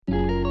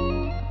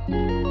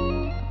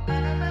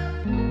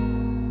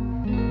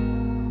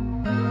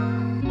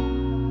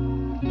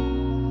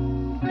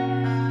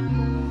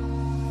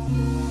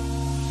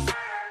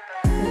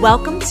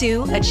Welcome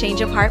to A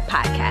Change of Heart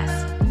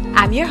podcast.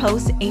 I'm your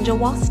host, Angel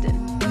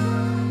Walston.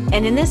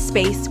 And in this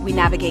space, we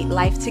navigate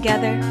life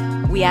together.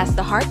 We ask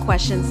the hard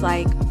questions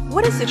like,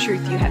 what is the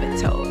truth you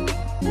haven't told?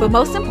 But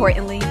most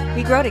importantly,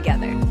 we grow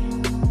together.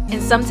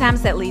 And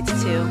sometimes that leads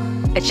to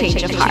a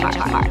change of heart.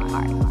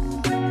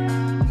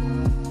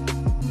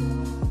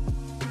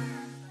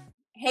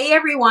 Hey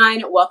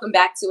everyone, welcome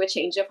back to A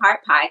Change of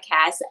Heart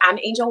podcast. I'm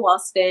Angel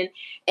Walston,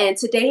 and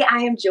today I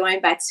am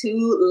joined by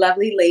two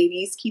lovely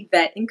ladies,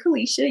 Keithvette and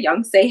Kalisha. Y'all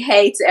can say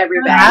hey to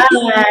everybody.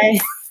 Hi.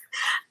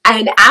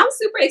 And I'm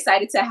super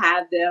excited to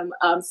have them.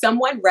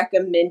 Someone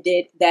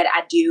recommended that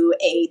I do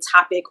a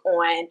topic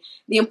on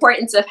the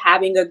importance of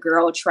having a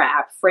girl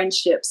trap,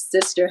 friendships,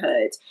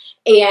 sisterhood.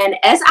 And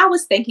as I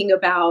was thinking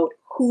about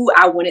who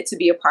I wanted to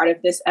be a part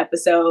of this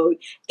episode,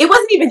 it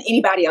wasn't even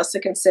anybody else to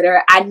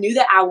consider. I knew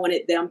that I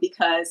wanted them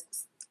because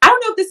I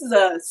don't know if this is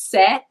a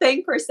sad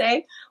thing per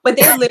se, but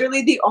they're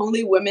literally the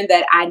only women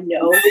that I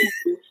know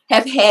who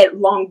have had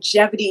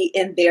longevity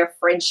in their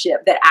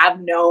friendship that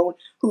I've known,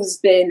 who's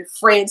been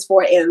friends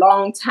for a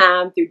long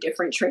time through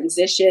different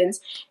transitions.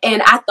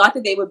 And I thought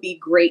that they would be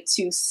great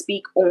to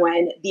speak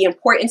on the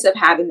importance of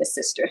having the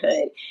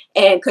sisterhood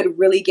and could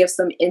really give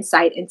some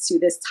insight into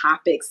this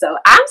topic. So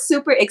I'm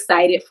super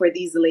excited for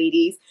these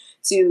ladies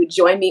to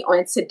join me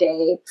on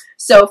today.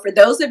 So for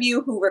those of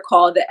you who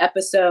recall the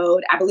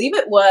episode, I believe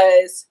it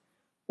was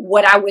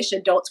What I Wish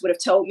Adults Would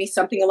Have Told Me,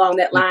 something along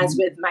that lines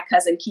with my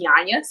cousin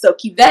Kianya. So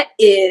Keithvette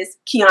is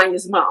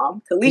Kianya's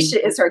mom. Kalisha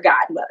is her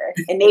godmother,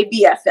 and they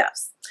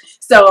BFFs.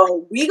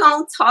 So we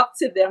gonna talk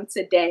to them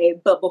today.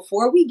 But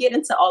before we get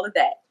into all of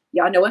that,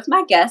 y'all know with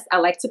my guests, I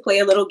like to play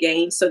a little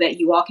game so that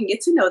you all can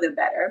get to know them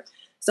better.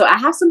 So I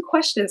have some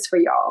questions for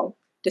y'all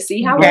to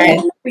see how we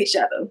know each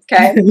other,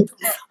 okay?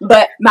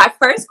 But my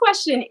first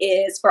question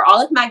is, for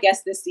all of my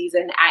guests this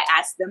season, I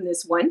asked them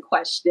this one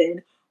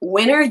question.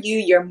 When are you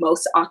your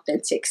most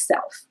authentic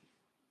self?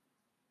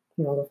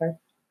 You want to go first?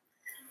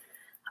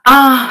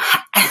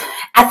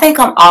 I think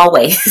I'm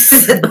always,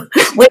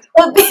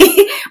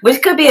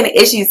 which could be an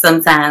issue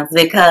sometimes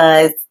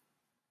because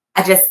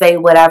I just say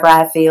whatever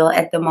I feel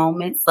at the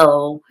moment.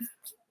 So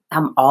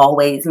I'm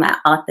always my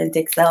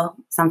authentic self.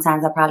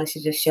 Sometimes I probably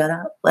should just shut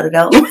up, let it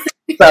go.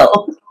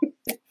 So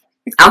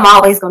I'm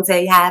always going to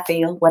tell you how I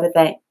feel, what I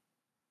think.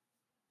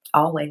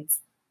 Always.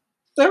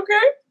 Okay.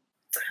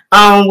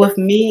 With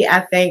me,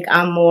 I think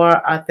I'm more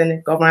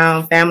authentic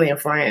around family and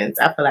friends.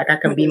 I feel like I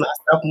can be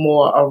myself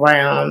more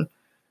around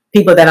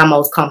people that I'm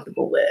most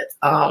comfortable with.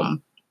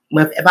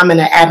 If I'm in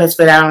an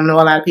atmosphere that I don't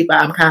know a lot of people,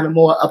 I'm kind of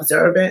more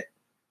observant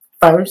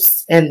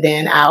first, and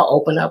then I'll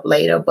open up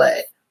later.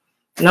 But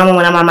normally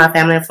when I'm on my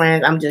family and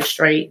friends, I'm just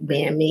straight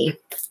being me.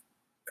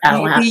 I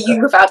don't have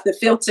you without the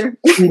filter.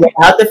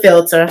 Without the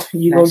filter,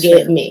 you gonna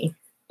get me.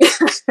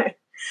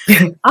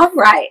 All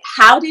right.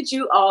 How did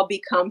you all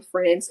become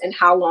friends, and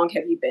how long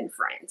have you been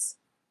friends?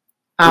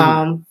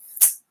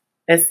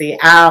 Let's see.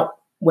 A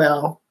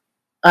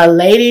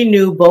lady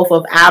knew both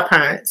of our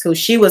parents who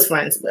she was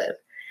friends with.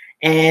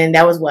 And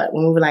that was when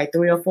we were like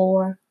 3 or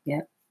 4.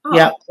 Yep. Oh.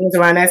 Yep. It was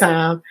around that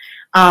time.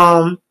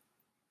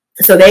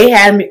 So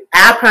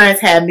our parents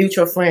had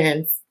mutual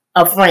friends,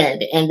 a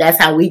friend, and that's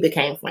how we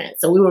became friends.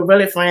 So we were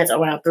really friends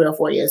around 3 or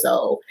 4 years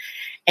old.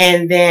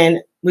 And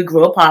then we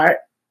grew apart.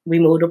 We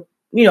moved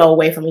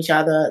away from each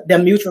other. The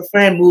mutual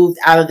friend moved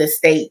out of the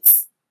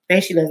States. I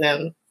think she lives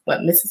in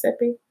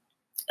Mississippi?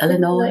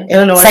 Illinois.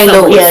 St.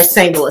 Louis. Yeah,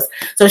 St. Louis.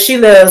 So she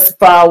lives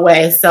far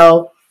away.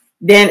 So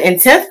then in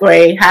 10th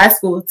grade, high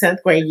school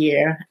 10th grade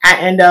year, I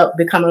ended up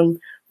becoming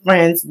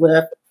friends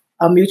with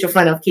a mutual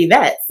friend of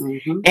Keithvette's.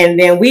 Mm-hmm. And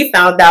then we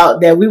found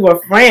out that we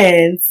were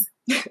friends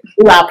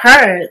through our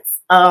parents.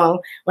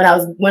 When I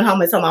went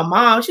home and told my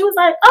mom, she was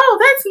like, "Oh,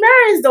 that's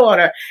Mary's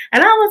daughter."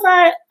 And I was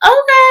like,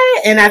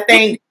 "Okay." And I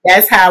think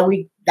that's how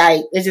we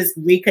it just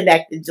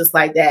reconnected just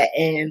like that.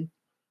 And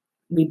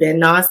we've been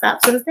nonstop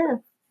since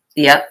then.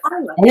 Yep.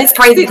 And it's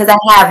crazy because I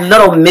have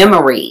little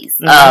memories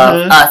of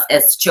us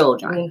as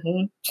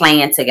children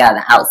playing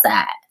together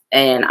outside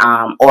and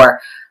or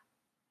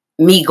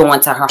me going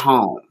to her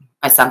home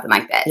or something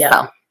like that. Yep.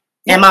 So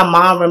and my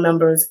mom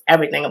remembers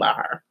everything about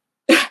her.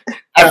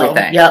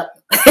 Everything. Yep.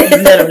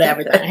 Literally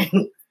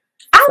everything.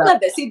 I love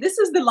that. See, this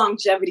is the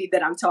longevity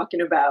that I'm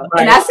talking about.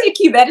 Right. And I say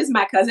Keithvette is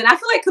my cousin. I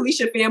feel like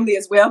Kalisha family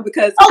as well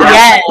because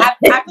I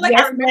feel like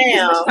I remember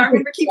as much as I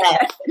remember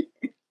Keithvette.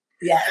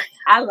 Yeah.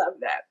 I love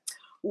that.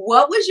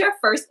 What was your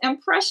first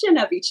impression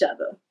of each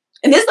other?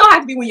 And this don't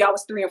have to be when y'all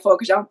was 3 and 4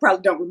 because y'all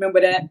probably don't remember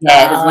that.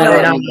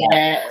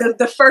 Yeah,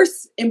 the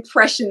first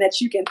impression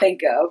that you can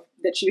think of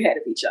that you had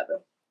of each other.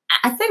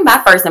 I think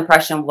my first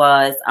impression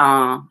was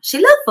she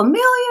looked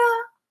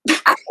familiar.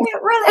 I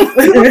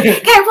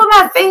can't put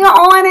my finger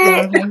on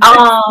it.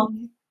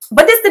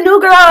 But this the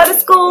new girl at the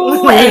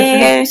school,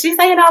 and she's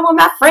hanging out with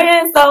my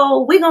friends,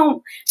 so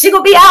she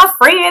gonna be our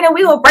friend, and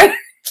we gonna bring her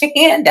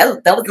in.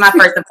 That was my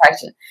first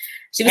impression.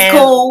 She was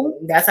cool.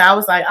 That's how I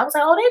was like,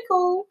 oh, they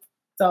cool.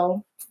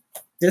 So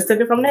just took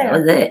it from there. That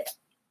was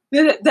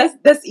it.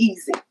 That's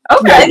easy.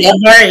 Okay, yeah,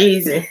 very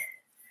easy.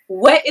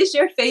 What is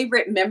your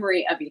favorite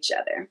memory of each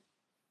other?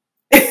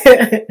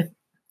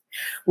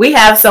 We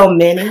have so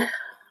many.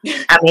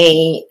 I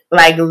mean,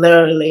 like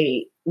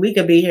literally, we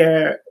could be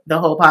here the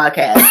whole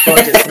podcast. For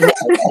just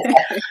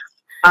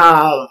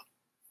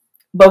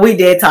but we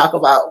did talk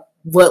about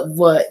what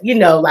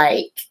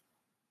like.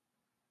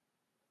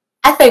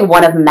 I think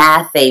one of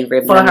my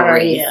favorite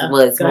memories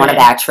was one of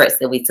our trips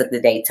that we took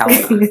to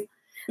Daytona.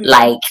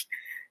 Like,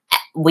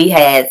 we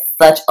had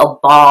such a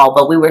ball,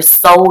 but we were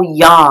so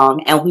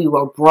young and we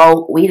were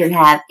broke. We didn't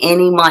have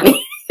any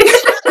money.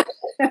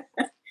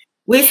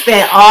 We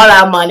spent all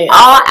our money,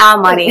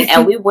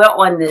 and we went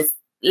on this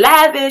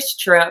lavish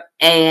trip,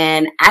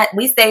 and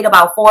we stayed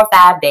about 4 or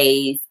 5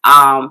 days.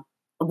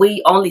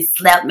 We only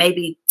slept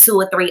maybe 2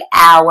 or 3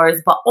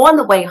 hours, but on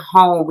the way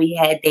home, we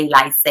had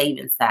daylight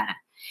savings time,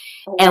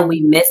 and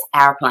we missed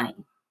our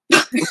plane.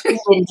 We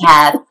didn't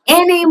have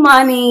any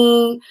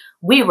money.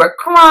 We were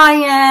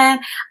crying.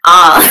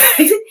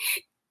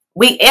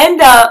 We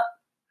end up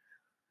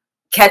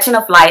catching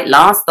a flight.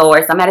 Long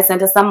story. Somebody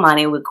sent us some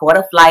money. We caught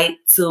a flight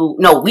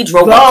we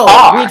drove a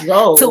car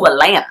to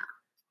Atlanta.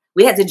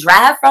 We had to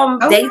drive from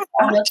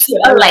Daytona to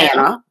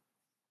Atlanta.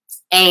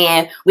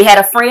 And we had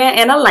a friend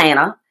in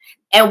Atlanta.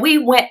 And we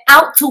went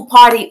out to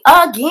party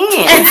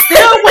again. And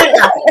still went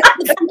out.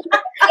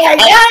 Y'all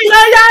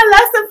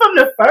lesson from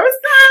the first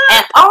time.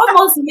 And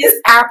almost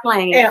missed our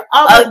plane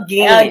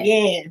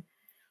again.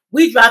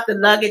 We dropped the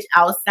luggage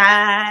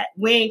outside.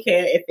 We didn't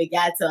care if it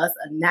got to us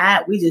or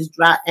not. We just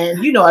dropped. And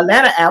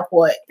Atlanta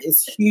airport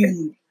is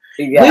huge.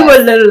 Yeah. We were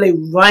literally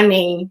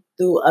running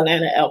through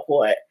Atlanta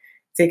airport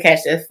to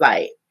catch this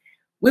flight.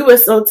 We were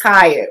so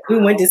tired. We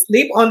went to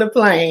sleep on the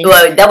plane.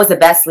 Well, that was the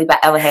best sleep I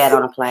ever had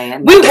on a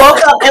plane. We woke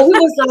up and we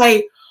was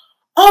like,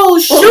 oh,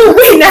 shoot,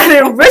 we not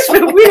in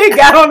Richmond. We done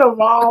got on the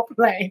wrong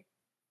plane.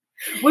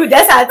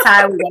 That's how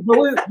tired we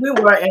were. But we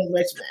were in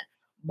Richmond.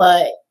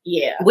 But,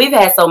 yeah. We've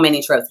had so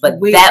many trips,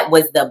 but that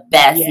was the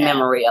best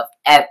memory of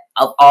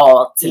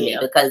all to me.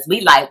 Because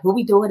we like, will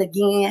we do it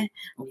again?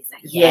 And we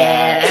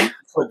said,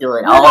 we'll do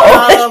it all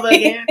over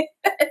again.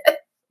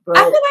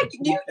 I feel like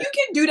you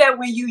can do that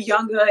when you're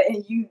younger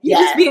and you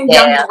just being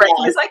young and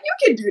reckless. Like, you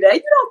can do that.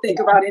 You don't think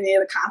about any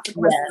of the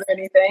consequences or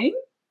anything.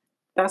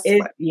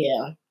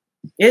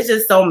 It's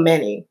just so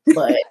many.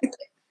 But,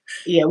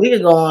 we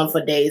could go on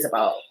for days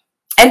about.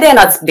 And then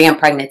us being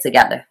pregnant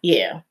together.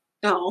 Yeah.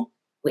 Oh.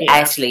 We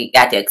actually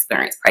got to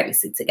experience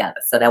pregnancy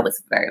together. So that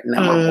was very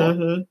memorable.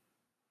 Mm-hmm.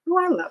 Oh,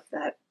 I love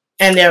that.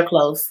 And they're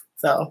close.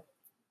 So.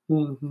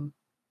 Mm-hmm.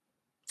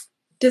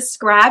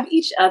 Describe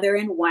each other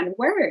in one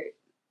word.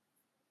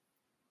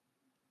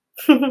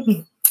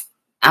 I'm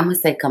going to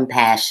say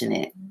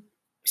compassionate.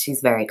 She's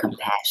very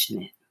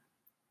compassionate.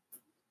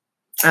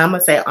 I'm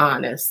going to say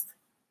honest.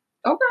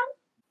 Okay.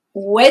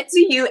 What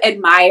do you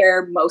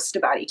admire most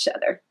about each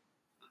other?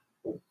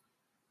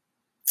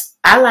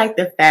 I like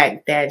the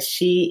fact that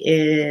she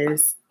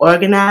is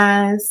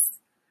organized.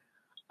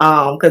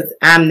 Because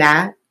I'm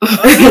not.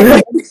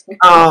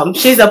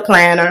 She's a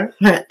planner.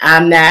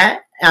 I'm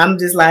not. I'm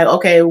just like,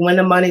 okay, when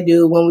the money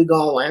due, when we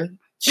going.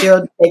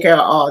 She'll take care of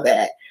all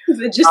that.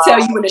 Just tell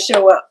you when to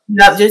show up.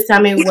 No, just tell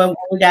me what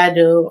we gotta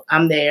do.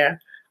 I'm there.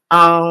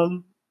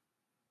 I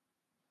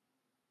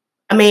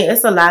mean,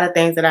 it's a lot of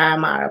things that I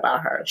admire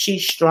about her.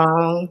 She's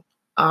strong,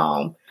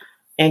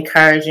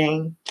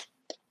 encouraging,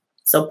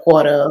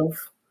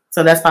 supportive.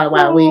 So that's probably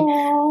why we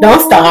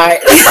don't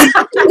start.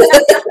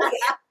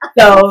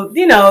 So,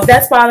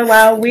 that's probably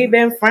why we've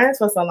been friends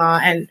for so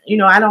long. And,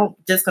 I don't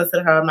just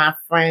consider her my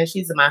friend.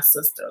 She's my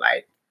sister.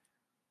 Like,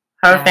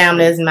 her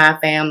family is my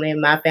family,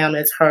 and my family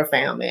is her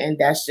family. And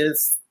that's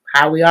just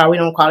how we are. We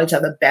don't call each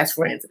other best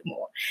friends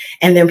anymore.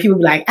 And then people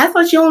be like, I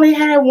thought you only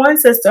had one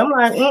sister. I'm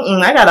like,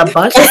 I got a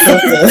bunch of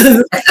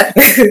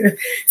sisters.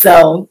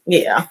 So,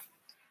 yeah.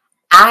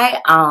 I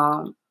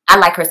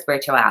like her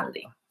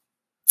spirituality.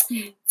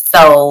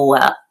 So,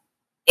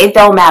 it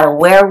don't matter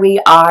where we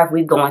are, if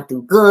we're going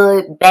through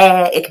good,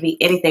 bad, it could be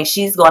anything.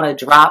 She's going to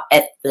drop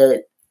at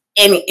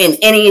in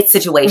any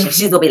situation.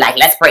 She's going to be like,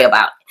 let's pray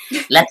about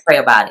it. Let's pray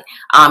about it.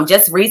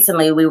 Just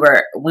recently we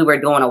were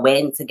doing a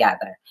wedding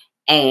together,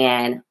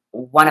 and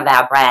one of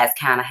our brides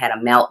kind of had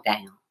a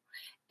meltdown,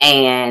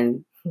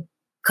 and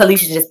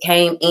Kalisha just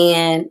came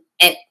in,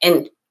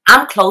 and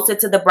I'm closer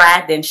to the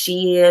bride than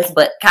she is,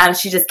 but kind of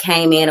she just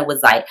came in and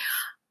was like,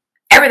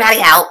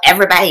 everybody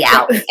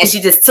out. And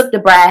she just took the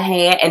bride's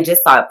hand and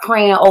just started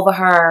praying over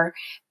her.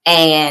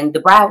 And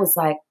the bride was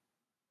like,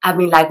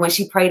 when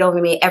she prayed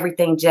over me,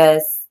 everything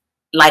just,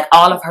 like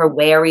all of her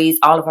worries,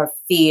 all of her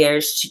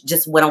fears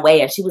just went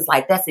away. And she was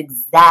like, that's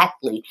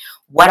exactly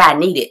what I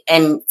needed.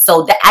 And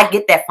so I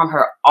get that from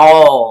her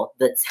all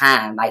the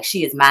time. Like,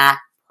 she is my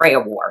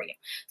prayer warrior.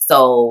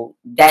 So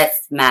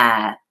that's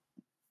my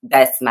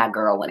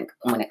girl when it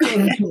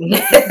comes to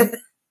that.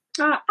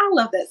 I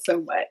love that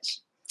so much.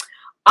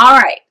 All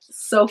right.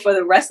 So for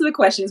the rest of the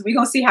questions, we're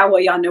going to see how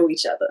well y'all know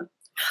each other.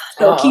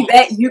 So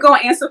Keithvette, you're going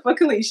to answer for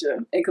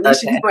Kalisha. And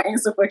Kalisha, you're going to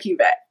answer for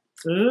Keithvette.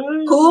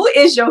 Who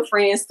is your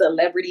friend's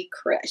celebrity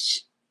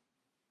crush?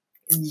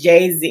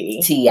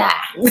 Jay-Z. T.I.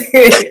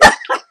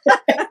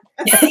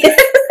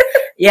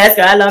 Yes,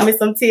 girl, I love me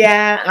some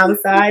T.I. I'm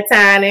sorry,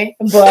 Tiny.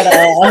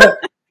 But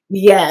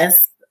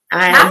yes.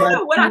 I don't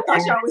know what I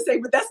thought y'all would say,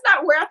 but that's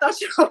not where I thought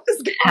y'all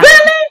was going.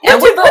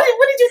 Really?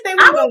 What did you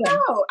think we were going? I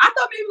don't know. I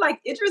thought maybe like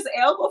Idris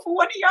Elba for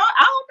one of y'all.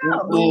 I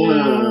don't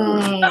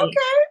know.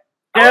 Okay.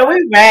 Girl, we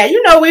rad.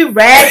 You know we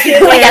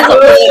ratchet. We got some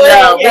good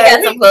love. We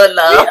got some good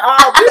love.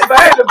 We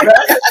very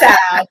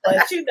versatile,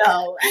 but you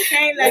know, I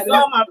can't let go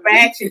of my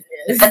ratchetness.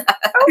 Okay.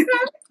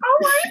 All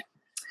right.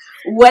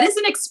 What is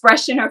an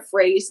expression or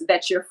phrase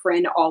that your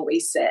friend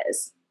always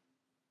says?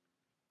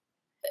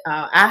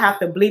 I have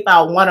to bleep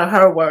out one of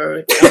her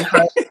words in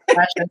her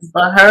expressions,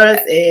 but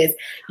hers is,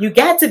 "You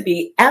got to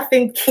be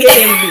effing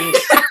kidding me."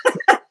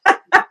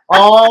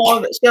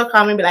 She'll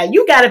call me and be like,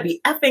 "You got to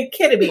be effing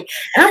kidding me,"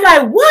 and I'm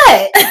like,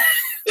 "What?"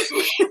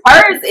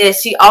 Hers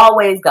is, she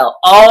always go,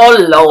 "Oh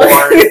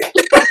Lord."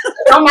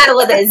 No matter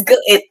whether it's good,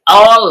 it's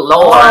 "Oh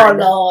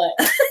Lord." Oh Lord.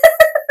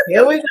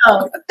 Here we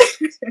go.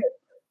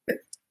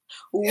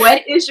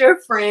 What is your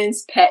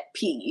friend's pet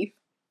peeve?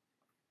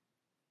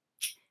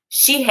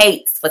 She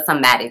hates for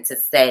somebody to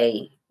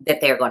say that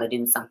they're going to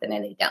do something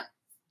and they don't.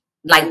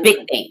 Like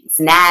big things,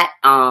 not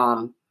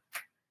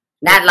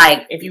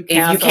like if you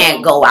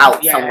can't go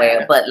out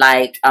somewhere, but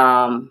like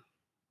I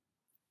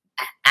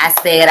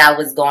said I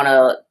was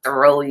gonna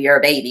throw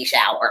your baby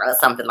shower or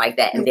something like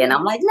that, and then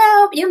I'm like,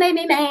 "No, you made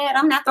me mad.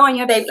 I'm not throwing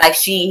your baby." Like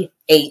she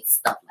hates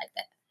stuff like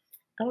that.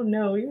 Oh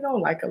no, you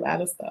don't like a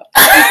lot of stuff.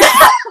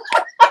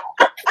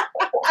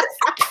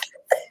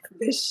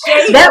 The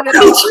shade. That would be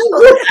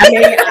true. I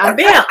mean, I'm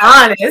being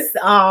honest.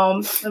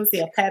 Let me see,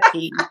 a pet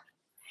peeve.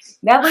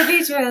 That would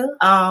be true.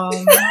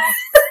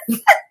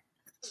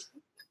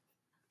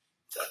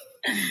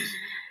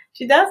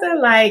 She doesn't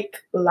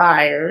like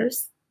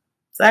liars,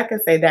 so I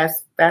can say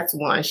that's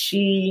one.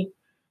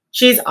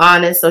 She's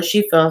honest, so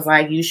she feels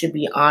like you should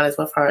be honest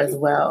with her as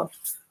well.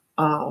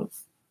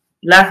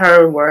 Let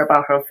her worry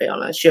about her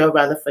feelings. She'll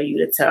rather for you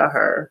to tell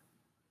her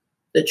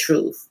the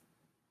truth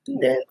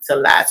than to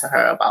lie to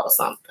her about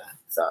something.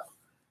 So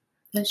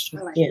that's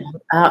true. Like yeah,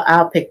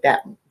 I'll pick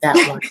that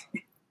one.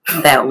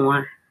 That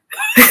one.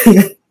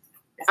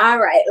 All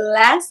right.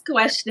 Last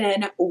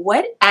question.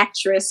 What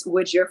actress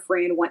would your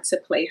friend want to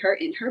play her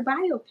in her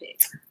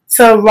biopic?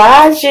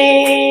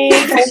 Taraji.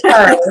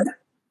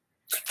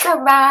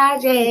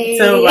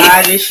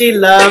 Taraji. She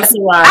loves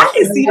Taraji. I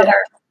can see that.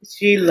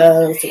 She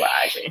loves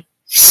Taraji.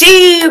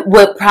 She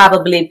would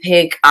probably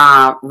pick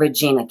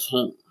Regina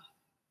King.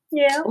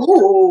 Yeah.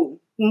 Ooh.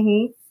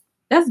 Mm-hmm.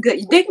 That's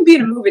good. They can be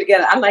in a movie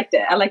together. I like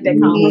that. I like that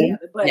combo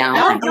together. But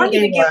don't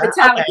even get the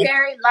Tyler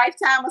Perry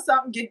Lifetime or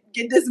something.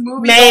 Get this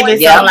movie.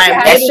 Maybe going. something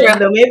like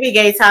that. Maybe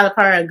gave Tyler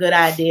Perry a good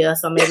idea.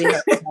 So maybe.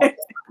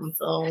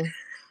 So. All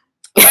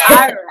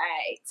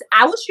right.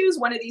 I will choose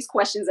one of these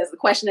questions as the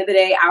question of the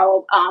day.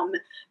 I'll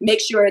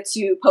make sure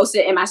to post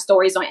it in my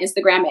stories on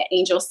Instagram at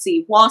Angel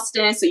C.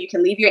 Walston, so you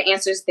can leave your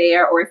answers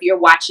there. Or if you're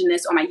watching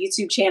this on my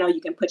YouTube channel, you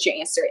can put your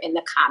answer in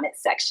the comment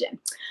section.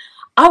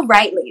 All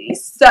right,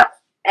 ladies. So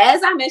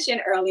as I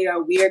mentioned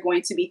earlier, we are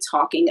going to be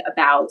talking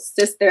about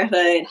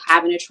sisterhood,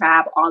 having a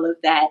tribe, all of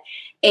that.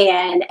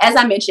 And as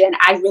I mentioned,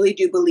 I really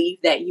do believe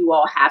that you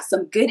all have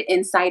some good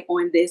insight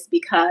on this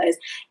because,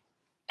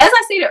 as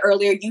I stated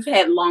earlier, you've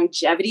had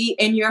longevity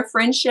in your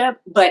friendship,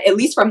 but at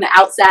least from the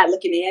outside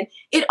looking in,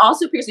 it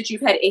also appears that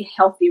you've had a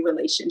healthy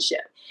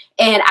relationship.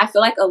 And I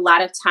feel like a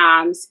lot of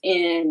times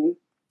in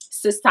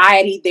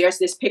society, there's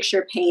this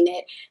picture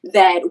painted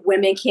that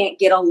women can't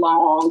get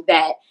along,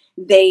 that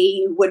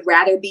they would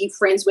rather be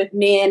friends with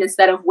men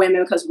instead of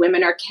women because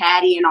women are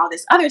catty and all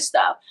this other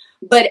stuff.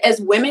 But as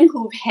women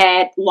who've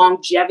had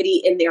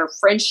longevity in their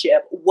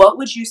friendship, what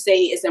would you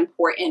say is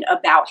important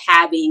about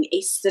having a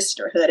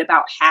sisterhood,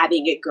 about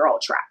having a girl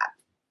tribe?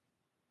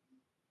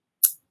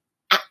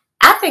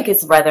 I think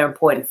it's rather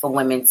important for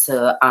women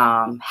to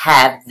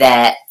have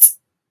that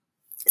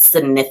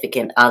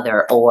significant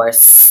other or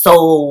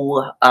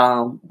soul.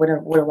 What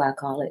do I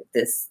call it?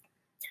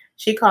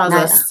 She calls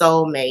a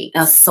soulmate.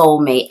 A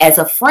soulmate as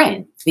a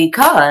friend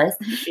because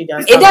it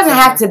doesn't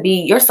have to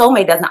be, your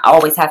soulmate doesn't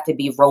always have to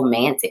be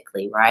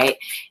romantically, right?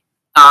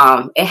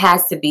 It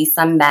has to be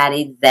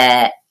somebody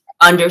that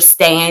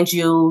understands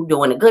you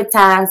during the good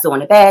times, during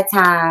the bad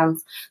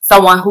times,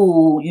 someone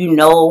who you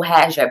know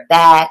has your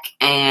back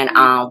and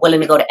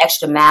willing to go the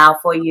extra mile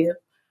for you.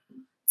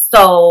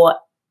 So,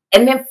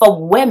 and then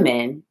for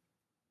women,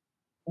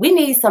 we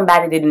need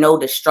somebody to know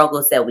the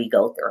struggles that we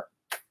go through.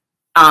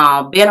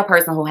 Being a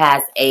person who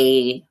has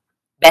a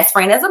best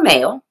friend as a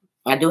male,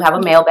 I do have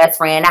a male best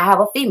friend. I have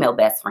a female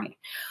best friend.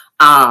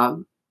 I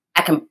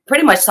can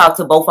pretty much talk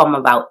to both of them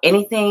about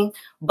anything,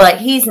 but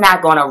he's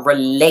not going to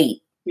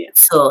relate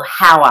to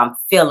how I'm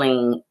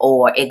feeling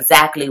or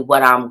exactly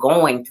what I'm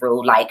going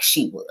through like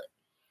she would.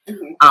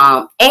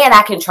 Mm-hmm. And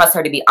I can trust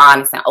her to be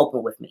honest and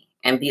open with me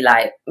and be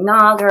like,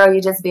 "No, girl,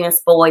 you're just being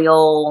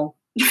spoiled.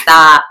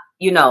 Stop,"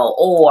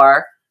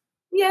 or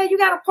yeah, you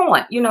got a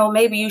point.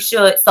 Maybe you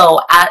should.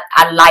 So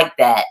I like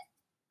that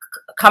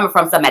coming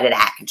from somebody that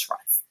I can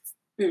trust.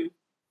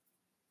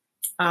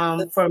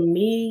 For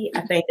me,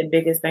 I think the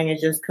biggest thing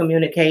is just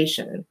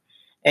communication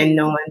and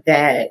knowing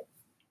that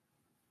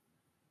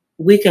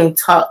we can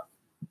talk.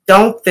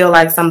 Don't feel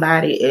like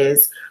somebody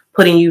is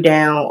putting you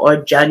down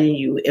or judging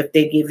you if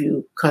they give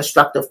you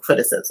constructive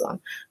criticism.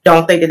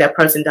 Don't think that that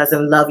person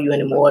doesn't love you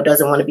anymore,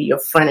 doesn't want to be your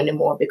friend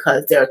anymore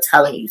because they're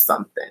telling you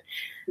something.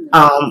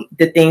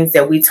 The things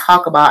that we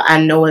talk about,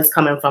 I know it's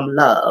coming from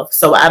love.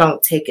 So I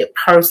don't take it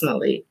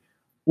personally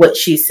what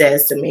she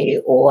says to me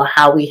or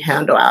how we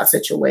handle our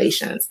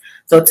situations.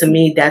 So to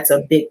me, that's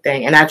a big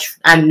thing. And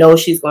I know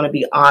she's going to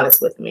be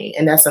honest with me.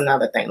 And that's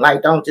another thing.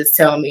 Like, don't just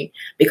tell me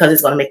because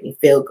it's going to make me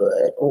feel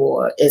good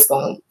or it's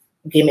going to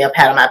give me a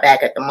pat on my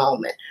back at the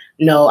moment.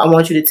 No, I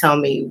want you to tell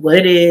me what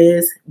it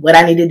is, what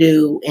I need to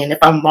do, and if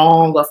I'm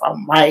wrong or if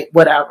I'm right,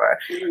 whatever.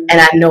 And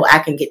I know I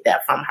can get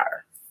that from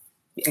her.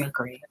 I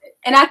agree.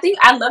 And I think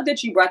I love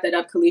that you brought that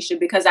up, Kalisha,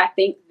 because I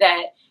think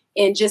that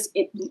in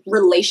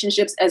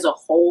relationships as a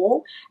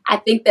whole, I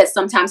think that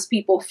sometimes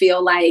people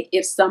feel like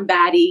if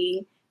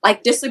somebody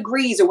like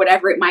disagrees or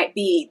whatever it might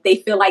be, they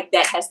feel like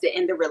that has to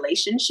end the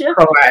relationship.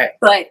 Correct.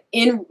 But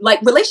in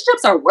like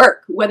relationships are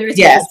work, whether it's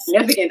Yes. a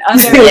significant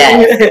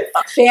other,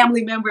 a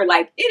family member,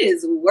 like it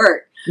is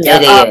work.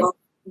 It is.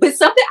 But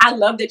something I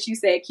love that you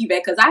said,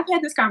 Keithvette, because I've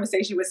had this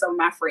conversation with some of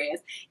my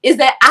friends, is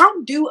that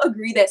I do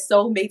agree that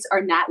soulmates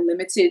are not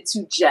limited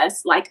to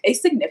just like a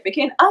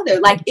significant other.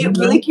 Like it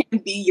really can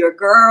be your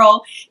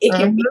girl. It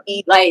can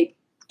be like,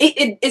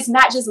 it's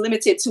not just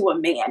limited to a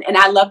man. And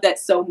I love that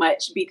so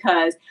much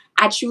because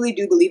I truly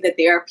do believe that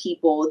there are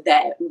people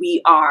that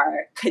we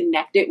are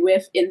connected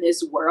with in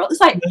this world.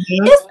 It's like,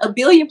 there's a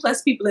billion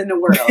plus people in the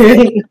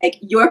world. Like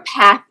your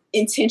path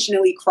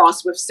intentionally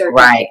crossed with certain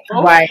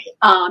people. Right.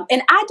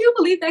 And I do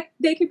believe that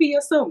they could be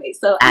your soulmate.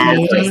 So I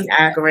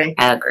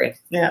agree.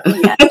 Yeah.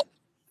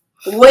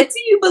 What do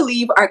you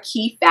believe are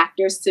key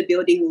factors to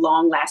building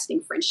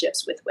long-lasting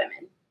friendships with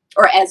women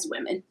or as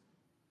women?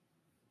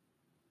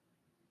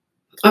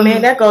 I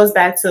mean, that goes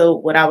back to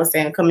what I was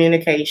saying,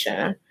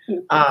 communication.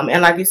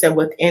 And like you said,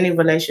 with any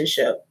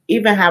relationship,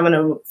 even having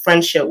a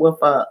friendship with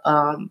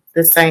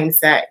the same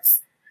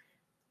sex,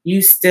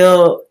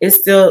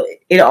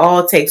 it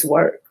all takes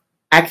work.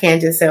 I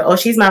can't just say, oh,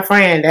 she's my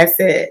friend, that's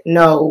it.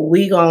 No,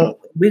 we gonna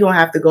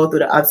have to go through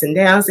the ups and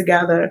downs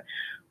together,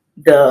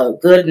 the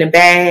good and the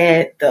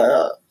bad,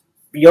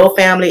 your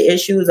family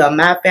issues or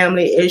my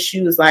family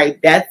issues.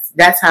 Like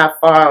that's how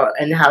far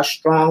and how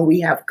strong we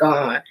have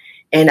gone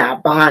in our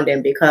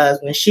bonding, because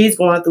when she's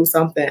going through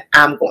something,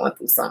 I'm going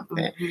through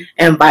something,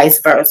 and vice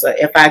versa.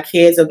 If our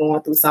kids are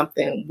going through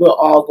something, we're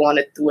all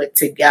going through it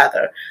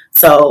together.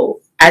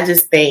 So I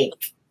just think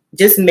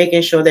just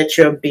making sure that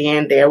you're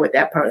being there with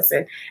that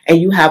person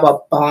and you have a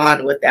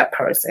bond with that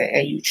person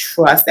and you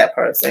trust that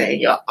person and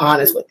you're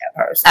honest with that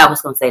person. I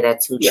was going to say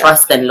that too. Yeah.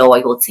 Trust and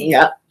loyalty.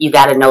 Yeah. You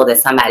got to know that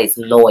somebody's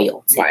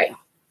loyal to you.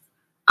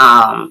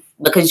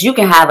 Because you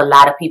can have a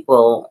lot of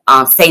people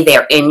say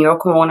they're in your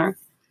corner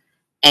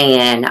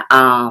and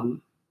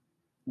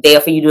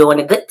there for you during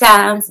the good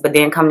times, but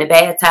then come the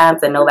bad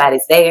times and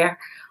nobody's there.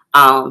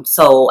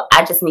 So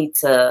I just need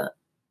to,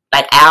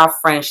 like, our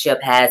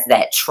friendship has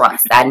that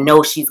trust. I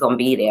know she's going to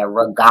be there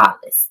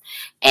regardless.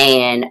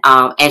 And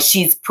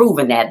she's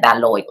proven that by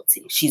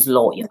loyalty. She's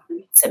loyal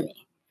to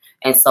me.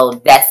 And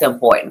so that's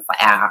important for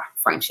our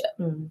friendship.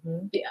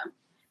 Yeah,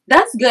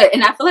 that's good.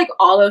 And I feel like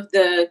all of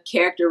the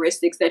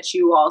characteristics that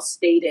you all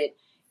stated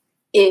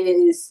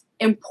is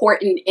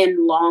important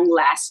in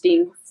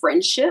long-lasting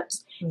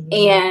friendships.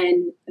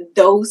 And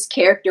those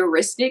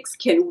characteristics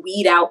can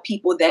weed out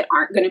people that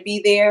aren't going to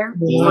be there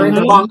for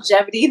the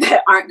longevity,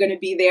 that aren't going to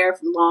be there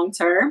for long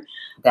term.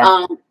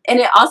 And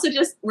it also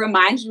just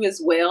reminds you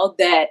as well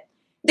that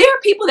there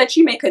are people that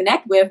you may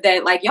connect with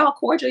that, like, y'all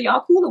cordial,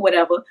 y'all cool or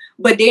whatever,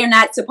 but they're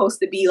not supposed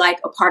to be like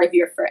a part of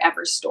your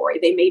forever story.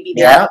 They may be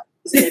there,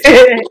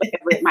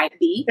 whatever it might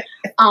be.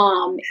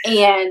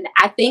 And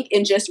I think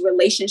in just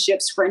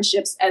relationships,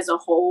 friendships as a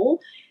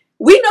whole,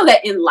 we know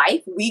that in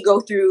life, we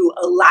go through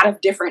a lot of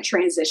different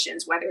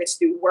transitions, whether it's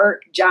through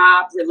work,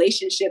 job,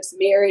 relationships,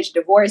 marriage,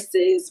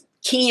 divorces,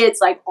 kids,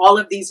 like all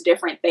of these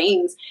different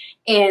things.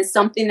 And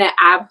something that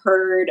I've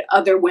heard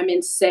other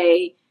women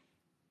say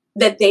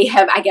that they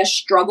have, I guess,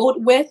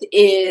 struggled with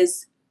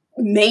is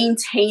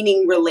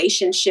maintaining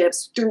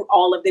relationships through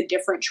all of the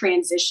different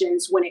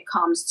transitions when it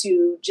comes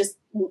to just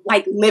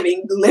like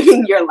living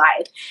your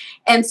life.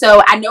 And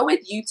so I know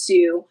with you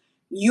two,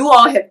 you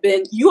all have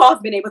been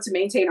able to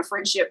maintain a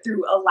friendship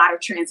through a lot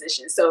of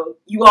transitions. So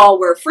you all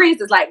were friends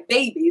as like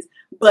babies,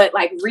 but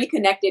like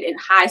reconnected in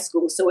high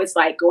school. So it's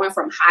like going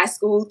from high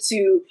school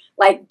to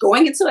like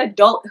going into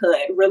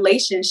adulthood,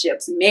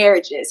 relationships,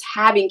 marriages,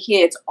 having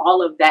kids,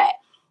 all of that.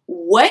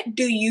 What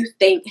do you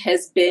think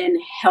has been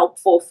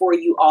helpful for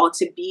you all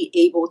to be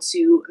able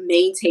to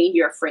maintain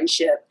your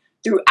friendship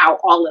throughout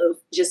all of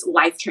just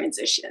life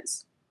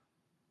transitions?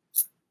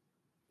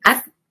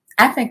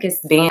 I think it's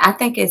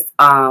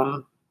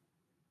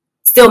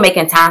still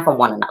making time for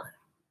one another,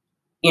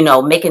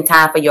 making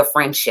time for your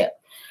friendship,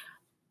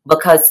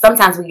 because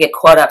sometimes we get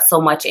caught up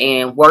so much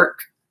in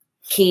work,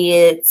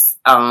 kids,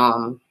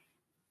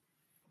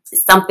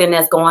 something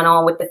that's going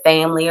on with the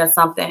family or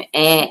something.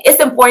 And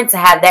it's important to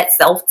have that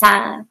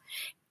self-time.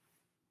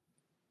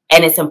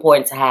 And it's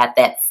important to have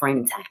that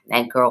friend time,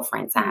 that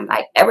girlfriend time.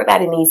 Like,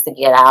 everybody needs to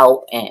get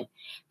out and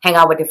hang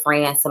out with their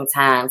friends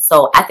sometimes.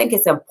 So I think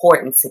it's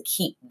important to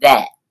keep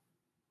that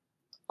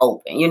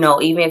open. You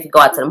know, even if you go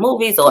out to the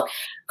movies or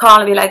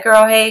call and be like,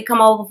 girl, hey, come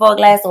over for a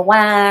glass of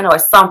wine or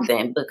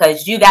something,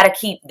 because you got to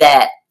keep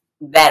that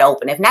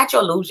open. If not,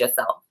 you'll lose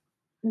yourself.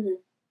 Mm-hmm.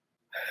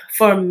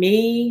 For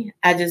me,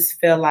 I just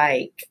feel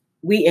like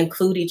we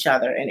include each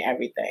other in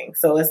everything.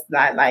 So it's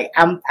not like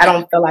I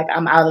don't feel like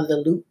I'm out of the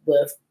loop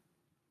with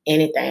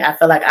anything. I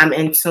feel like I'm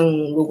in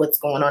tune with what's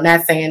going on.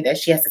 Not saying that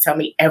she has to tell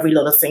me every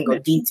little single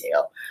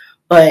detail,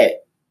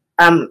 but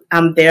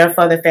I'm there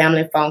for the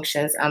family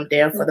functions. I'm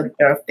there for the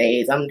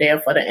birthdays. I'm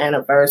there for the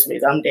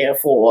anniversaries. I'm there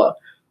for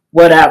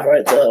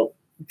whatever, the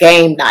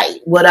game night,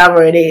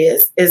 whatever it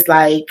is. It's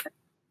like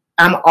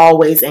I'm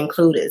always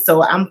included.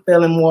 So I'm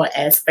feeling more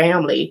as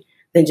family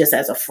than just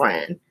as a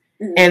friend.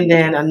 Mm-hmm. And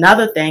then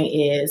another thing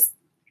is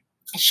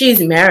she's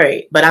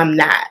married, but I'm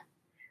not.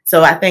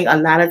 So I think a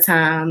lot of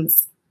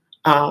times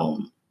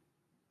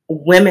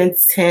women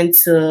tend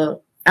to,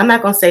 I'm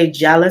not going to say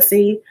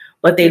jealousy,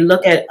 but they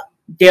look at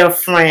their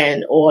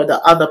friend or the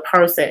other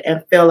person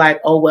and feel like,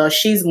 oh, well,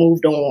 she's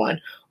moved on,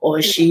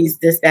 or she's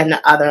this, that, and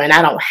the other, and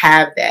I don't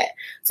have that.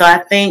 So I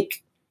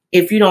think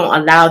if you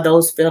don't allow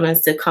those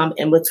feelings to come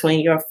in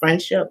between your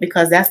friendship,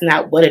 because that's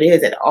not what it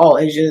is at all.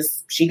 It's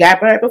just, she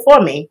got married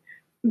before me.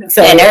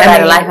 So, and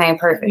everybody's life ain't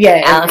perfect.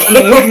 Yeah.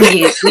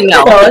 You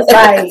know. So it's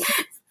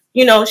like,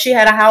 you know, she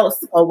had a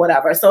house or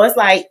whatever. So it's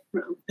like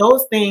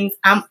those things,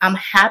 I'm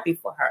happy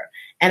for her.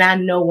 And I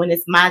know when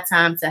it's my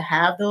time to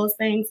have those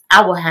things,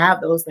 I will have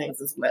those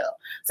things as well.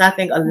 So I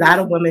think a lot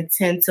of women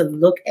tend to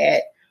look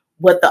at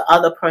what the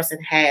other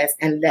person has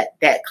and let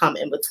that come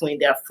in between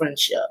their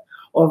friendship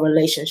or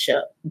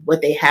relationship,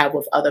 what they have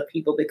with other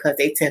people, because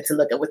they tend to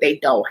look at what they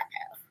don't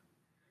have.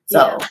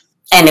 So. Yeah.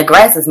 And the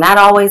grass is not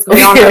always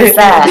green on the other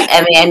side.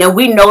 I mean, and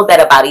we know that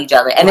about each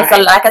other. And it's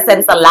like I said,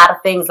 it's a lot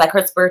of things, like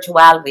her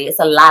spirituality. It's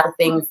a lot of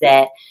things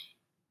that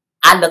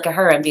I look at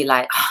her and be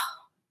like, oh,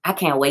 I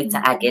can't wait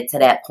till I get to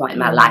that point in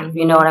my life.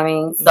 You know what I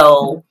mean?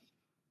 So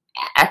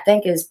I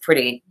think it's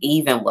pretty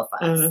even with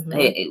us.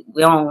 We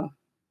don't.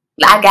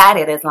 I got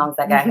it as long as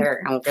I got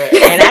her. I'm good.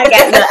 And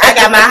I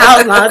got my house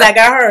as long as I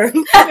got her.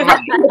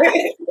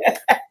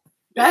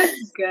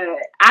 That's good.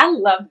 I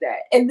love that.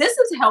 And this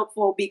is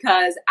helpful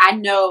because I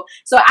know,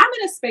 so I'm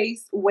in a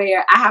space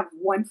where I have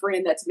one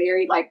friend that's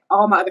married, like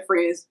all my other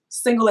friends,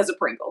 single as a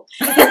Pringle.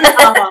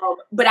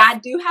 But I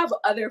do have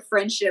other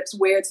friendships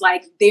where it's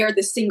like they're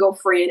the single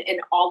friend and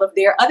all of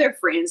their other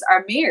friends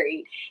are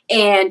married,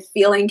 and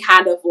feeling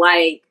kind of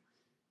like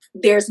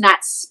there's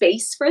not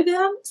space for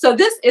them. So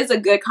this is a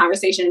good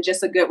conversation,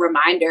 just a good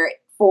reminder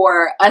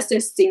for us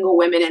as single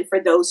women and for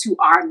those who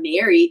are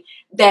married,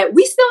 that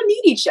we still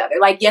need each other.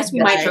 Like, yes, we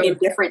might be in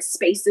different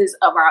spaces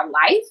of our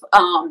life,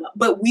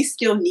 but we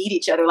still need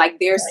each other. Like,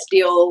 there's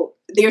still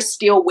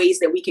ways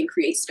that we can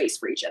create space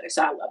for each other.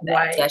 So I love that.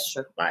 Right. That's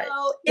true. Right.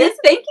 So in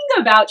thinking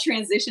about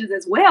transitions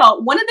as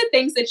well, one of the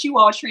things that you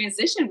all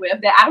transition with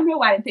that I don't know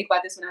why I didn't think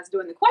about this when I was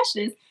doing the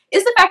questions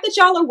is the fact that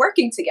y'all are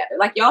working together.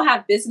 Like, y'all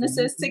have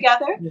businesses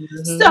together.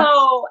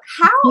 So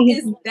how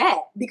is that?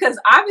 Because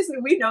obviously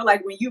we know,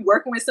 like, when you're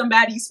working with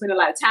somebody, you spend a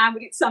lot of time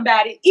with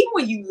somebody. Even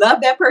when you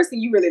love that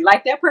person, you really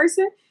like that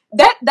person,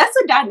 that's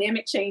a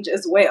dynamic change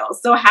as well.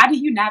 So how do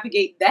you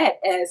navigate that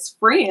as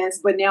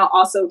friends, but now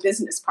also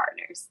business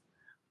partners?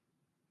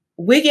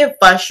 We get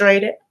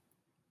frustrated.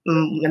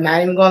 I'm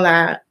not even gonna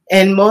lie.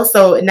 And more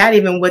so, not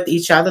even with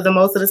each other the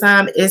most of the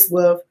time, it's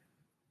with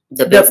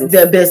the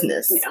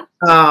business.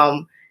 Yeah.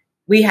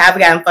 We have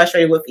gotten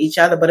frustrated with each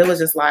other, but it was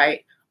just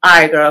like, all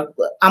right, girl,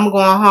 I'm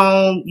going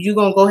home. You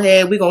gonna go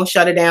ahead. We're gonna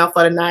shut it down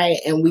for the night,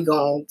 and we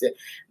gonna.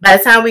 By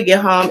the time we get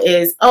home,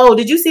 is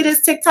did you see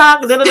this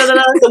TikTok? So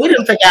we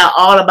didn't figure out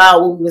all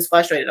about what we was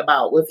frustrated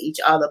about with each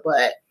other,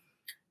 but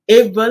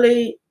it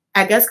really,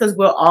 I guess, because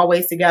we're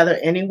always together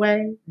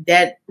anyway,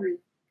 that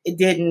it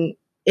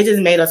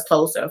just made us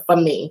closer. For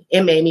me,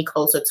 it made me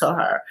closer to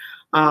her.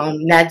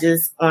 Not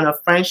just on a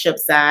friendship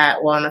side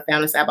or on a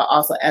family side, but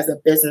also as a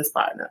business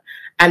partner.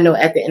 I know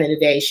at the end of the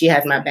day, she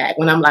has my back.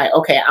 When I'm like,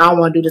 okay, I don't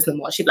want to do this no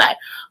more, she's like,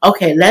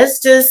 okay,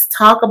 let's just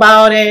talk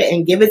about it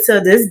and give it to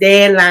this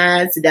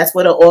deadline. So that's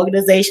where the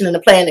organization and the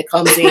plan that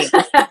comes in.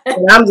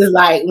 And I'm just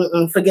like,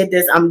 forget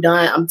this. I'm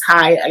done. I'm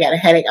tired. I got a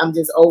headache. I'm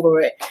just over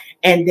it.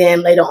 And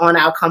then later on,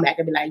 I'll come back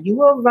and be like, you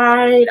were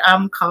right.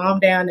 I'm calm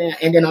down there.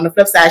 And then on the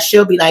flip side,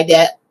 she'll be like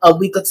that a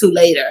week or two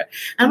later.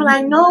 I'm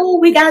like, no,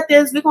 we got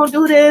this. We're going to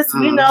do this.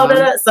 You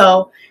know,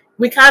 so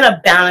we kind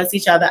of balance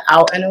each other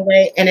out in a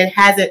way. And it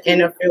hasn't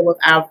interfered with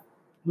our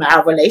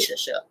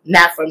relationship.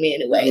 Not for me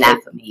anyway.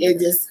 Not for me. It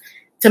just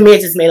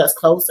made us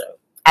closer.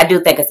 I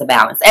do think it's a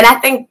balance. And I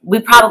think we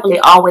probably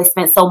always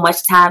spent so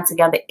much time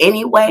together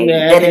anyway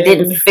that it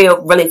didn't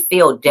really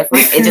feel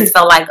different. It just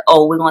felt like,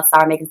 we're going to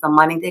start making some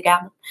money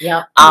together.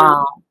 Yeah.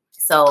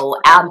 So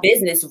our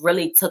business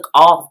really took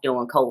off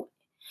during COVID.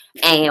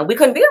 And we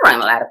couldn't be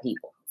around a lot of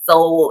people.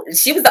 So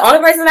she was the only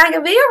person I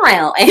could be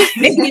around. And,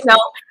 you know,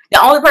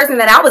 the only person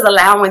that I was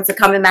allowing to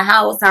come in my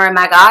house, her and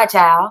my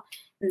godchild,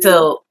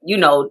 to, you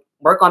know,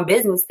 work on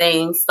business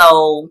things.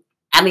 So,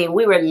 I mean,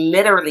 we were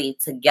literally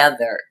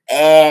together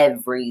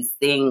every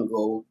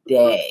single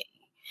day.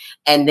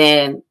 And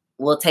then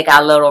we'll take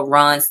our little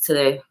runs to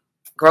the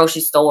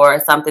grocery store or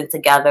something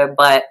together.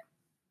 But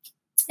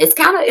it's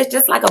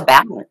just like a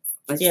balance.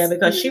 Yeah,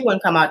 because she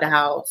wouldn't come out the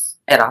house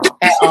at all.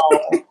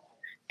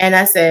 And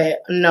I said,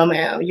 no,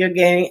 ma'am, you're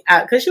getting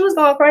out. Because she was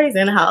going crazy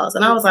in the house.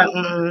 And I was like,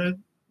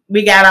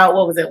 we got out,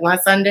 what was it, one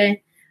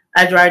Sunday?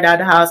 I dragged out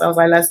the house. I was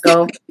like, let's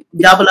go.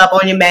 Double up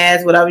on your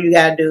meds, whatever you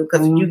got to do,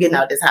 because you getting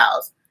out this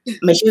house. I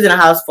mean, she was in the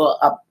house for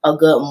a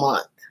good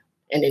month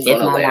and then go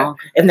nowhere.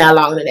 If not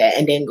longer than that,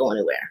 and then go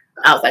anywhere.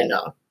 I was like,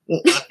 no.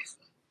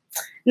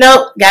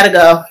 Nope, got to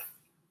go.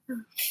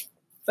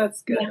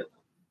 That's good.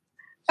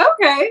 Yeah.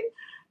 Okay.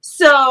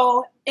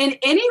 So in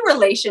any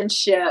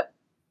relationship,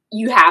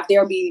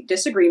 there'll be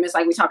disagreements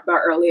like we talked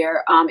about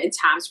earlier, in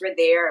times where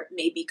there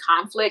may be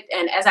conflict.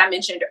 And as I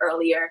mentioned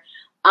earlier,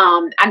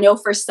 I know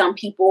for some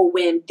people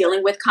when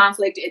dealing with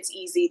conflict, it's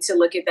easy to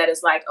look at that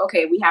as like,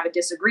 okay, we have a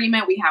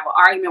disagreement, we have an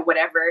argument,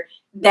 whatever.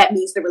 That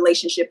means the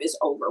relationship is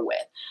over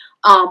with.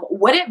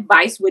 What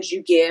advice would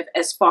you give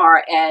as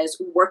far as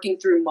working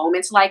through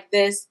moments like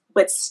this,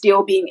 but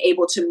still being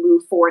able to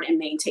move forward and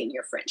maintain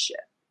your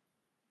friendship?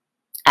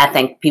 I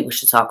think people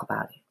should talk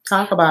about it.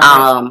 Talk about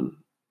it.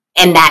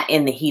 And not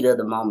in the heat of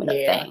the moment of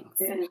things.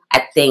 Yeah.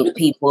 I think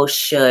people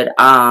should,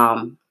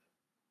 because,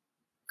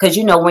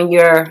 you know,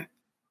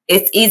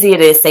 it's easier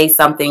to say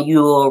something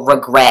you'll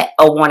regret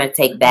or want to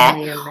take back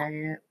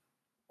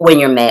when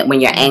you're mad,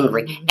 when you're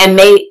angry. And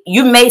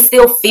you may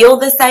still feel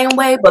the same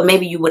way, but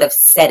maybe you would have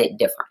said it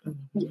differently.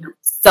 Mm-hmm.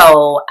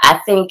 So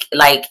I think,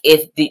 like,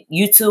 if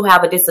you two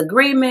have a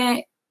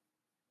disagreement,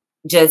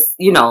 just,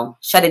 you know,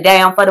 shut it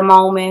down for the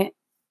moment,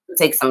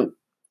 take some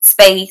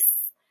space,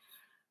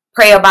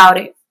 pray about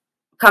it,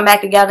 come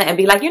back together and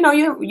be like, you know,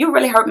 you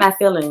really hurt my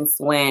feelings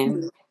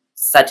when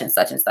such and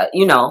such and such,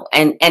 you know,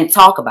 and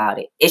talk about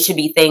it. It should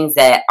be things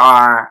that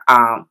are,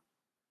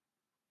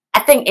 I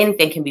think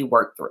anything can be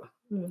worked through.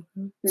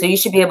 Mm-hmm. So you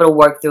should be able to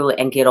work through it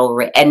and get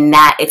over it, and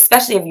not,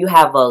 especially if you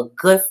have a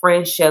good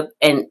friendship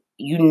and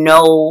you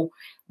know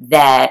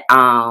that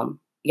y'all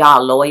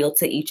are loyal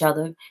to each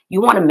other,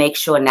 you want to make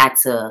sure not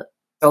to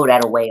throw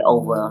that away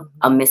over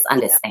a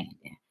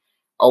misunderstanding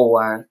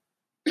or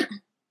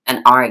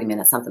an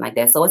argument or something like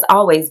that. So it's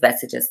always best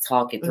to just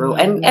talk it through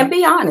and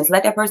be honest.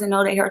 Let that person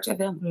know they hurt your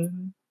feelings.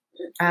 Mm-hmm.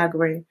 I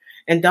agree.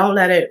 And don't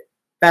let it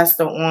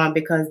fester on,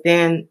 because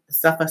then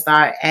stuff will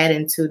start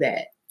adding to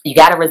that. You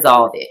got to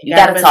resolve it. You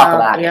got to talk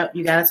about it. Yep,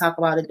 you got to talk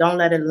about it. Don't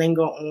let it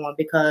linger on,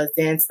 because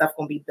then stuff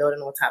going to be building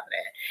on top of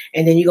that.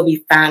 And then you're going to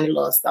be finding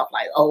little stuff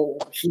like, oh,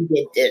 he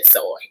did this.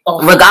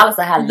 Or, regardless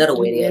of how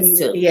little it is,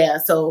 too. Yeah,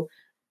 so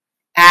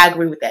I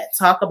agree with that.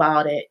 Talk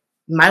about it.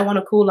 You might want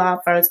to cool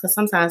off first, because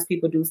sometimes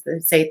people do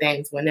say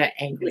things when they're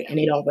angry and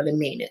they don't really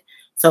mean it.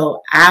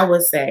 So I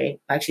would say,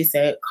 like she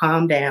said,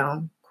 calm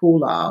down,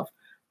 cool off,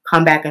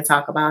 come back and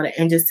talk about it,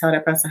 and just tell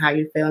that person how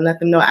you feel and let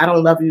them know, I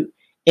don't love you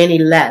any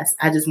less.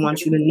 I just want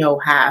you to know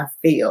how I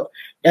feel.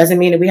 Doesn't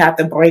mean that we have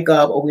to break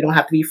up or we don't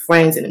have to be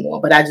friends anymore,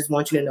 but I just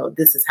want you to know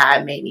this is how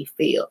it made me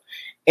feel.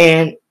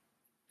 And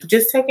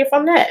just take it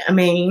from that. I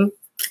mean,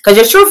 because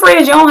your true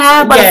friends, you don't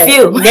have but a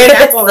few. So you can't.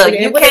 I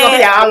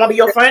don't want to be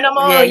your friend no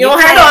more. Yeah, you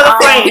don't have no other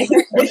friends.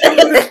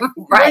 Right.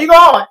 Where you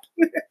going?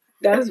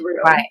 That's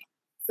real. Right.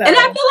 So. And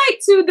I feel like,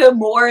 too, the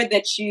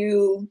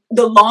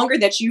longer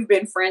that you've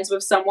been friends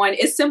with someone,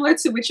 it's similar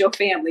to with your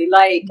family.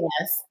 Like,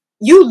 yes.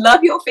 You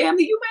love your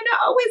family. You might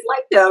not always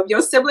like them.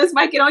 Your siblings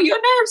might get on your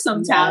nerves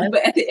sometimes. Yes.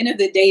 But at the end of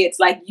the day, it's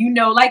like, you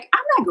know, like,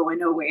 I'm not going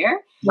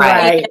nowhere.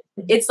 Right.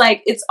 And it's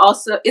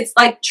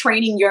like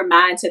training your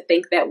mind to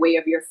think that way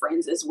of your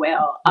friends as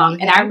well.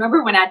 And I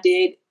remember when I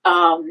did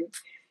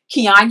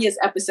Kianya's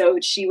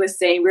episode, she was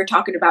saying, we were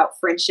talking about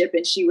friendship,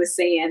 and she was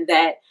saying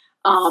that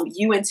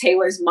you and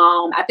Taylor's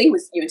mom, I think it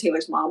was you and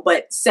Taylor's mom,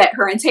 but set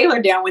her and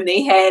Taylor down when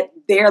they had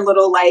their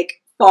little,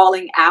 like,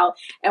 falling out,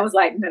 and was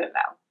like, no.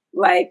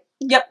 Like,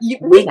 yep, you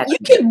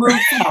can move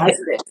past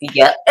this.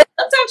 Yep. And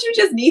sometimes you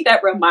just need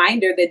that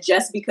reminder that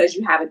just because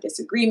you have a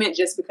disagreement,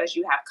 just because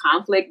you have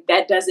conflict,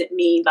 that doesn't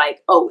mean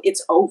like, oh,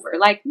 it's over.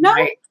 Like, no,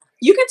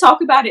 you can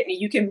talk about it and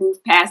you can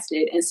move past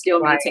it and still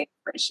maintain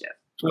a friendship.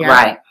 Yeah.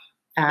 Right.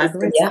 I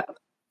agree. Yeah.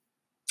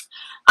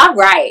 All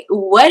right.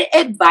 What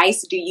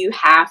advice do you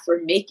have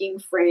for making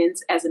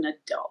friends as an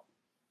adult?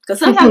 Because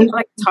sometimes we're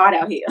like taught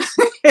out here.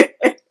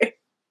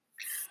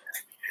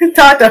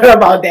 Talk to her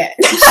about that.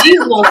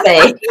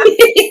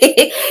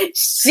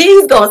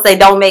 She's gonna say,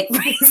 don't make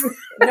friends.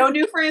 No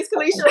new friends,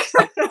 Kalisha.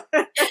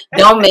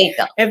 Don't make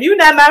them. If you're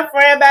not my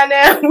friend by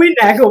now, we're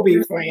not gonna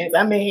be friends.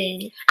 I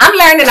mean, I'm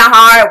learning the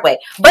hard way.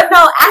 But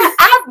no,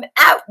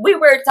 we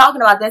were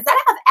talking about this.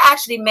 I have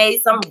actually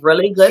made some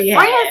really good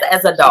friends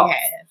as adults.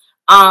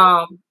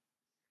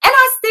 And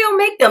I still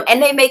make them.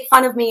 And they make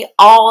fun of me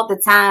all the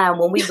time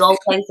when we go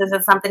places or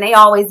something. They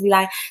always be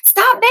like,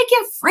 stop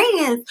making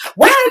friends.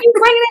 Why are you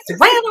bringing this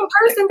random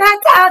person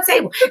back to our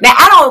table? Now,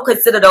 I don't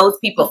consider those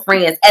people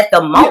friends at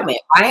the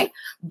moment, right?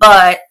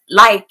 But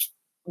like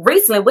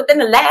recently, within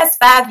the last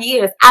 5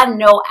 years, I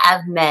know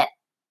I've met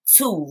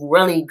 2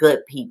 really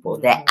good people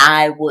that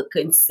I would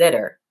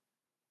consider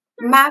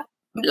my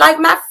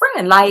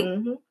friend. Like,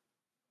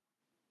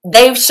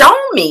 they've shown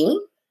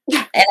me,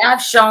 and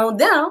I've shown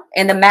them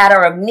in the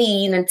matter of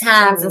need and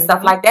times and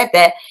stuff like that,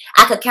 that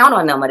I could count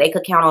on them or they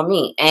could count on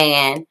me.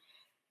 And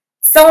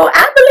so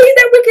I believe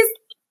that we can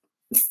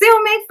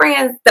still make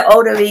friends the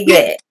older we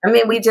get. I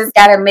mean, we just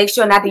got to make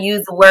sure not to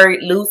use the word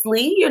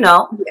loosely, you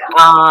know.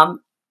 Yeah.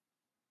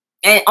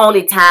 And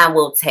only time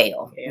will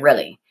tell,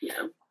 really.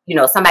 Yeah. You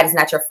know, somebody's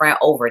not your friend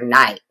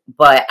overnight.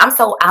 But I'm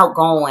so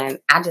outgoing.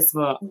 I just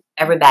want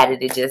everybody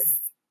to just,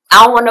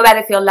 I don't want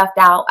nobody to feel left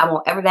out. I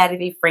want everybody to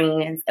be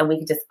friends and we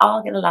can just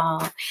all get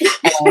along.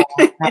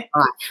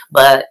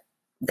 But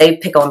they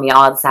pick on me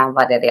all the time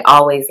about that. They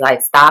always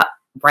like, stop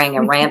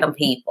bringing random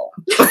people.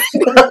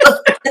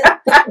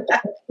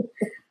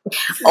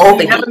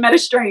 Over never met a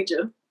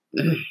stranger.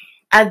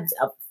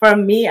 For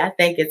me, I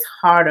think it's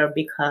harder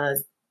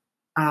because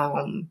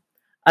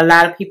a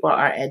lot of people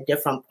are at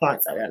different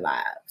points of their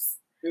lives.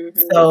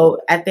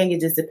 So I think it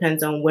just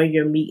depends on where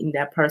you're meeting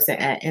that person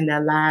at in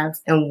their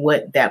lives and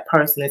what that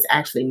person is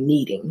actually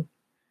needing.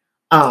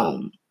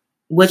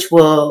 Which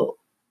will,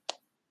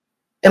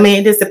 I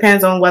mean, it just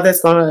depends on whether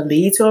it's going to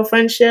lead to a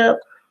friendship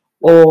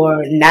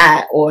or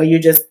not, or you're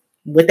just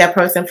with that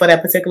person for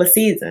that particular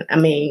season. I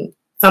mean,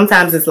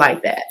 sometimes it's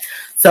like that.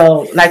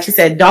 So like you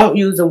said, don't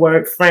use the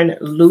word friend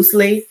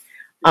loosely.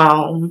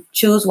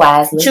 Choose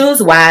wisely.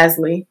 Choose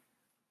wisely.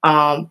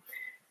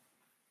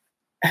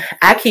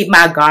 I keep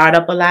my guard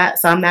up a lot,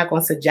 so I'm not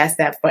going to suggest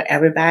that for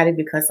everybody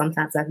because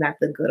sometimes that's not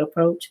the good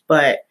approach.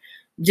 But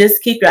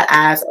just keep your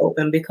eyes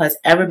open because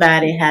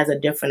everybody has a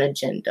different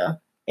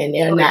agenda and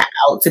they're not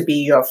out to be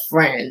your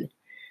friend.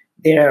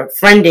 They're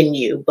friending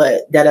you,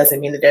 but that doesn't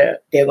mean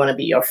that they're going to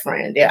be your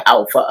friend. They're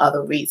out for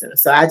other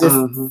reasons. So I just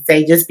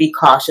say just be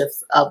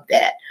cautious of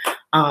that.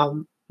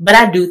 But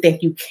I do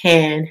think you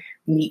can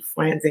meet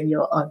friends in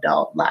your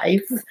adult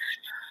life.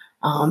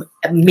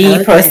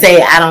 Per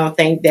se, I don't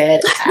think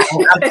that.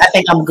 I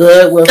think I'm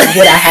good with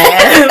what I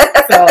have,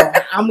 so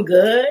I'm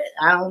good.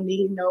 I don't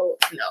need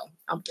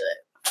I'm good.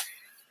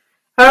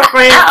 Her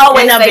friends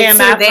end up being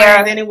my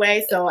friends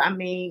anyway, so I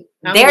mean,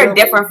 they're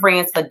different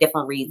friends for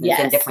different reasons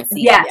and different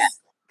seasons.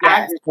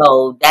 Yes.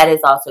 So that is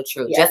also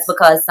true. Yes. Just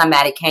because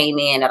somebody came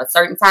in at a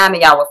certain time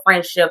and y'all were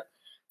friends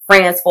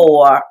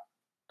for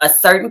a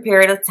certain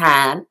period of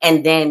time,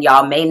 and then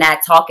y'all may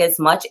not talk as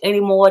much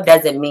anymore,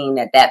 doesn't mean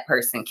that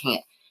person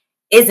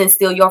isn't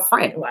still your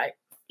friend. Right.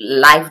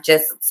 Life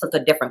just took a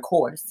different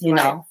course, you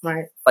know,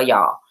 for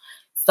y'all.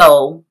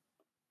 So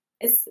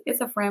it's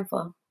a friend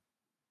for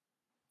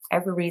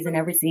every reason,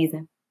 every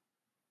season.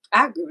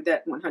 I agree with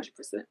that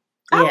 100%.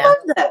 I love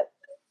that.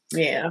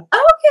 Yeah.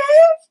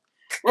 Okay.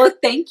 Well,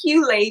 thank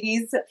you,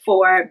 ladies,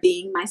 for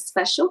being my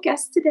special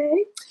guest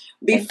today.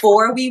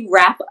 Before we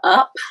wrap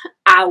up,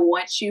 I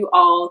want you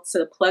all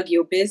to plug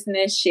your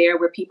business, share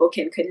where people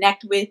can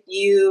connect with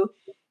you,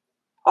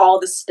 all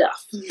the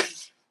stuff.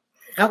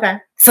 Okay.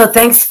 So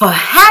thanks for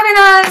having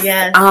us.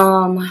 Yes.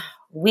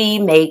 We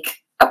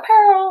make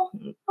apparel.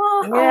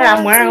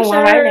 I'm wearing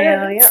one right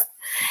now. Yep.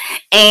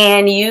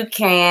 And you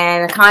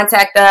can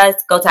contact us.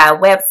 Go to our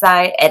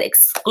website at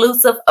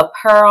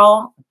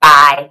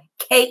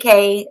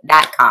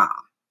exclusiveapparelbykk.com.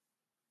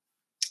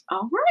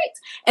 All right.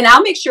 And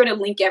I'll make sure to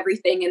link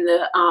everything in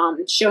the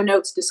show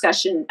notes the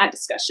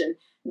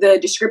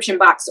description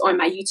box on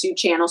my YouTube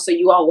channel. So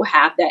you all will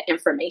have that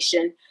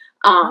information.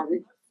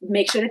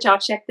 Make sure that y'all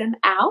check them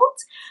out.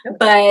 Yep.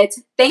 But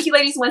thank you,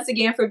 ladies, once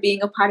again for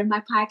being a part of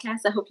my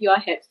podcast. I hope you all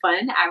had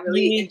fun. I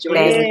really enjoyed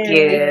it. Thank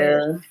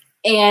you.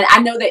 And I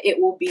know that it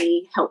will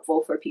be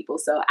helpful for people.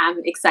 So I'm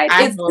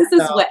excited. This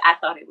is what I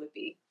thought it would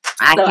be.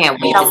 I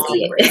can't wait to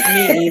see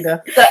it. Me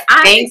either. So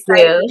I'm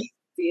excited you. to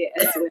see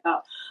it as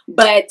well.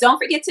 But don't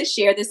forget to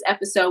share this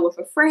episode with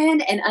a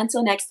friend. And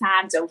until next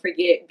time, don't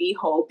forget, be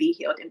whole, be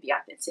healed, and be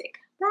authentic.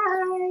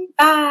 Bye.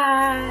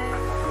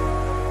 Bye.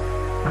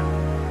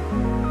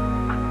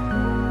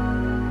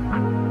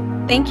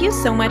 Thank you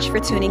so much for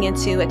tuning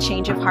into A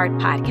Change of Heart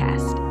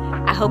podcast.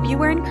 I hope you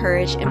were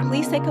encouraged, and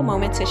please take a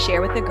moment to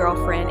share with a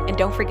girlfriend, and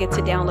don't forget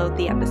to download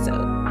the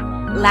episode.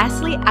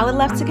 Lastly, I would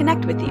love to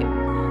connect with you.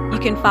 You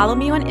can follow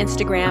me on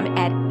Instagram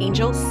at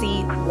Angel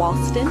C.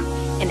 Walston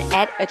and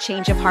at A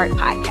Change of Heart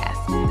podcast.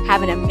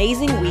 Have an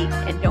amazing week,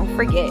 and don't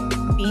forget,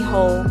 be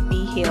whole,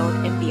 be healed,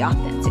 and be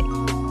authentic.